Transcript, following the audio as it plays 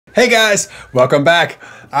Hey guys, welcome back.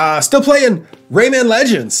 Still playing Rayman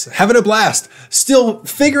Legends, having a blast. Still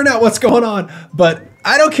figuring out what's going on, but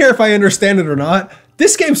I don't care if I understand it or not.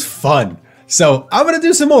 This game's fun, so I'm gonna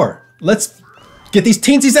do some more. Let's get these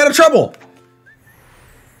teensies out of trouble.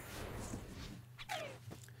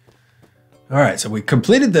 All right, so we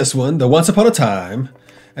completed this one, the Once Upon a Time,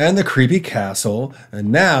 and the creepy castle,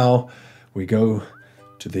 and now we go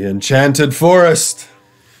to the enchanted forest.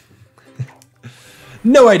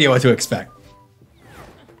 No idea what to expect.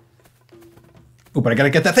 Oh, but I gotta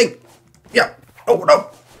get that thing. Yeah. Oh, no.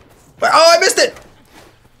 Oh, I missed it.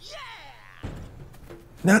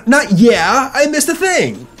 Not yeah. I missed a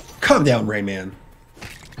thing. Calm down, Rayman.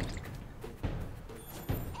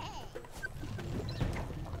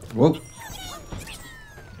 Whoa.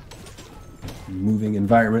 Moving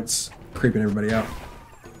environments. Creeping everybody out.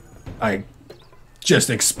 I just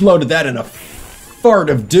exploded that in a fart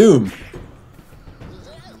of doom.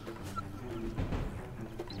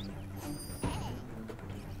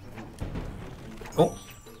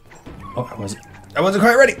 Oh, I wasn't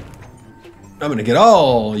quite ready. I'm gonna get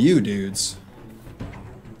all you dudes.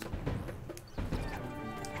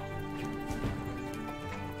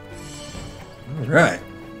 All right.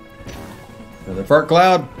 Another fart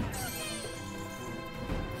cloud.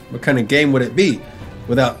 What kind of game would it be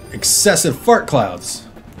without excessive fart clouds?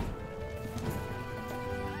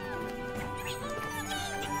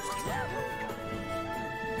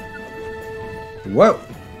 Whoa.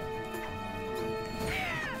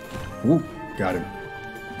 Ooh, got him.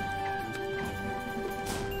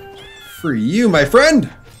 Free you, my friend!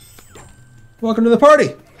 Welcome to the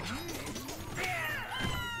party!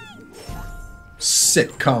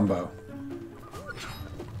 Sick combo.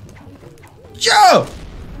 Joe!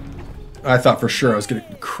 I thought for sure I was gonna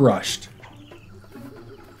get crushed.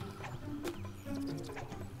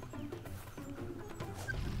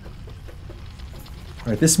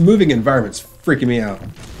 Alright, this moving environment's freaking me out.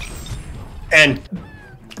 And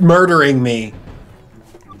murdering me.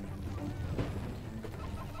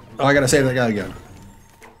 Oh, I gotta save that guy again.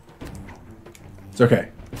 It's okay.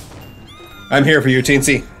 I'm here for you,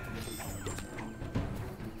 teensy.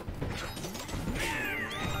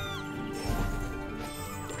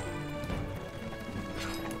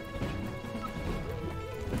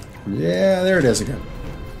 Yeah, there it is again.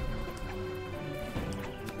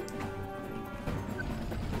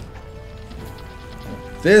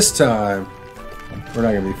 This time, we're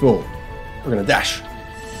not gonna be fooled. We're gonna dash.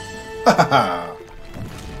 Ha ha ha!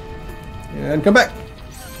 And come back.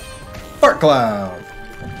 Fart cloud.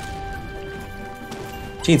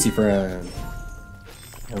 Teensy friend.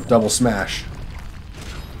 And double smash.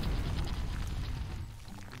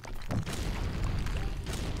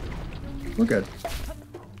 We're good.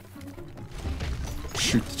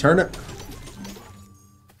 Shoot the turnip.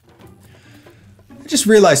 I just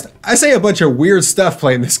realized I say a bunch of weird stuff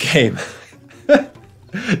playing this game.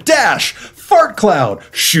 Dash! Fart cloud!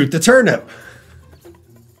 Shoot the turnip!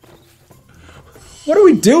 What are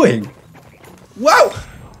we doing? Wow!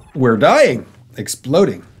 We're dying.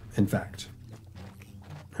 Exploding, in fact.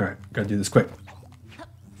 Alright, gotta do this quick.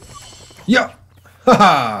 Yeah!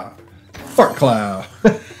 Haha! Fart cloud!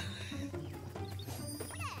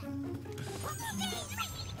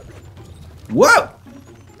 Whoa!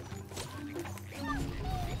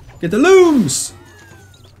 Get the looms!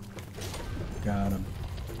 Got him.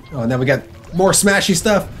 Oh, and then we got more smashy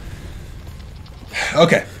stuff.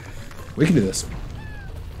 Okay. We can do this.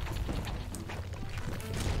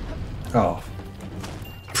 Oh.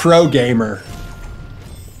 Pro gamer.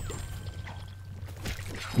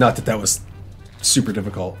 Not that that was super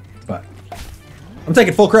difficult, but I'm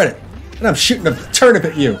taking full credit. And I'm shooting a turnip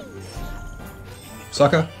at you.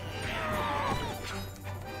 Sucker.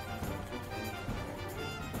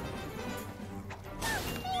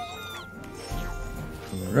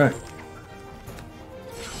 Alright.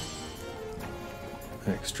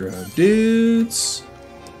 Extra dudes.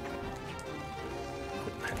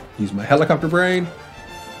 Use my helicopter brain.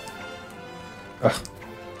 Ugh.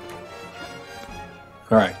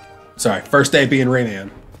 Alright. Sorry. First day being Rayman.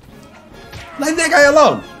 Leave that guy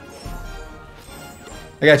alone!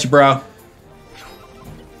 I got you, bro.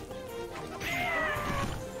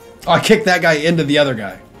 Oh, I kicked that guy into the other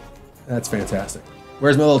guy. That's fantastic.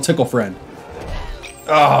 Where's my little tickle friend?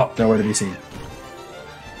 Oh, nowhere to be seen.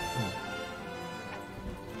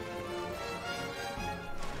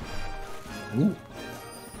 Ooh.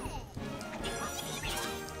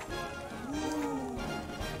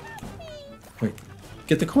 Wait,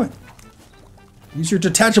 get the coin. Use your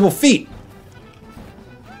detachable feet.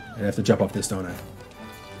 I have to jump off this, don't I?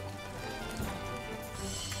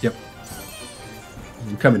 Yep.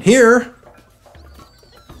 come in here.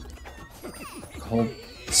 Whole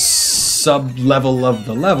sub-level of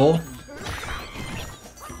the level.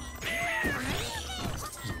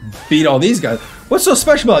 Beat all these guys. What's so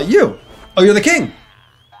special about you? Oh, you're the king.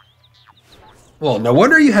 Well, no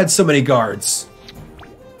wonder you had so many guards.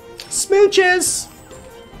 Smooches.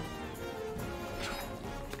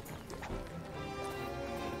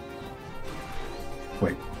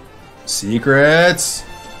 Wait. Secrets.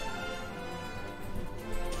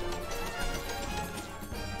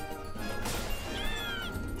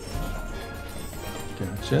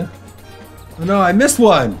 Gotcha. Oh no, I missed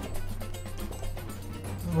one.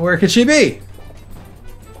 Where could she be?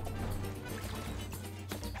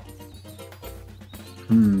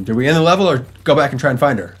 Do we end the level or go back and try and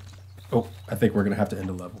find her? Oh, I think we're gonna have to end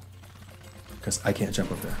the level because I can't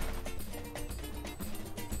jump up there.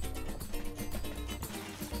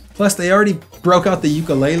 Plus, they already broke out the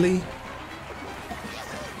ukulele. I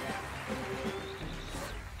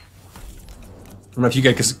don't know if you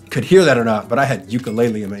guys could hear that or not, but I had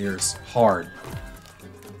ukulele in my ears hard.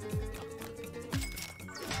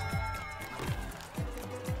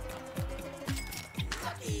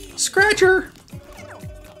 Scratcher!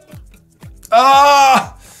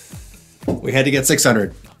 Ah! We had to get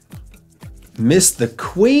 600. Missed the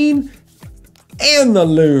queen and the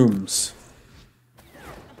looms.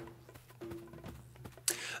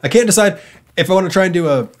 I can't decide if I want to try and do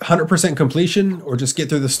a 100% completion or just get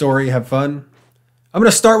through the story, have fun. I'm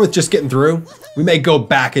going to start with just getting through. We may go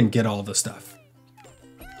back and get all the stuff.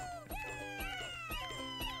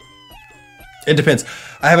 It depends.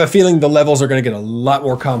 I have a feeling the levels are going to get a lot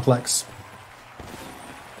more complex.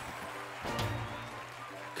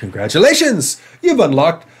 Congratulations! You've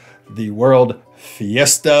unlocked the world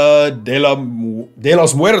Fiesta de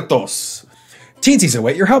los Muertos. Teensies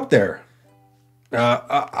await your help there.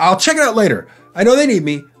 I'll check it out later. I know they need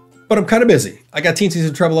me, but I'm kind of busy. I got teensies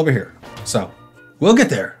in trouble over here. So, we'll get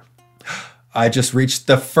there. I just reached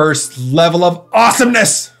the first level of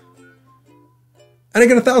awesomeness! And I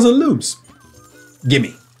get 1,000 looms.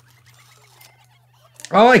 Gimme.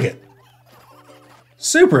 I like it.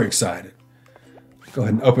 Super excited. Go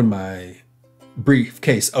ahead and open my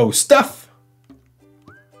briefcase. Oh, stuff.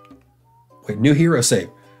 Wait, new hero save.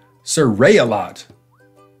 Sir Ray-a-lot.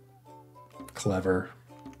 Clever.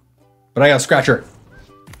 But I got Scratcher.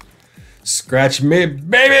 Scratch me,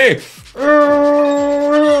 baby!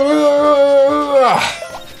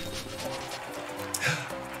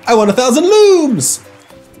 I want 1,000 looms!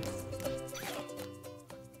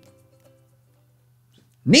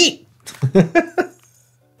 Neat!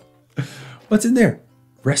 What's in there?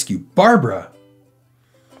 Rescue Barbara.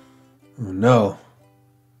 Oh no.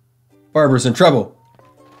 Barbara's in trouble.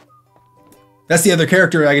 That's the other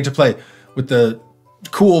character I get to play with the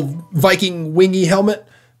cool Viking wingy helmet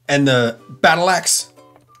and the battle axe.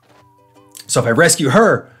 So if I rescue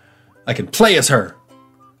her, I can play as her.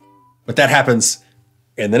 But that happens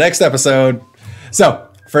in the next episode. So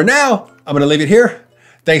for now, I'm going to leave it here.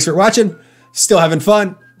 Thanks for watching. Still having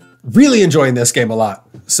fun. Really enjoying this game a lot.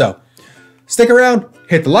 So stick around,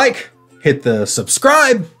 hit the like, hit the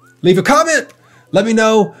subscribe, leave a comment. Let me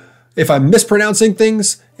know if I'm mispronouncing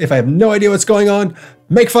things, if I have no idea what's going on.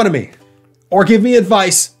 Make fun of me or give me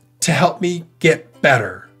advice to help me get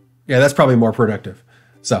better. Yeah, that's probably more productive.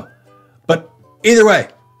 So, but either way,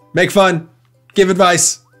 make fun, give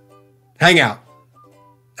advice, hang out.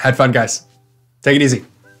 Had fun, guys. Take it easy.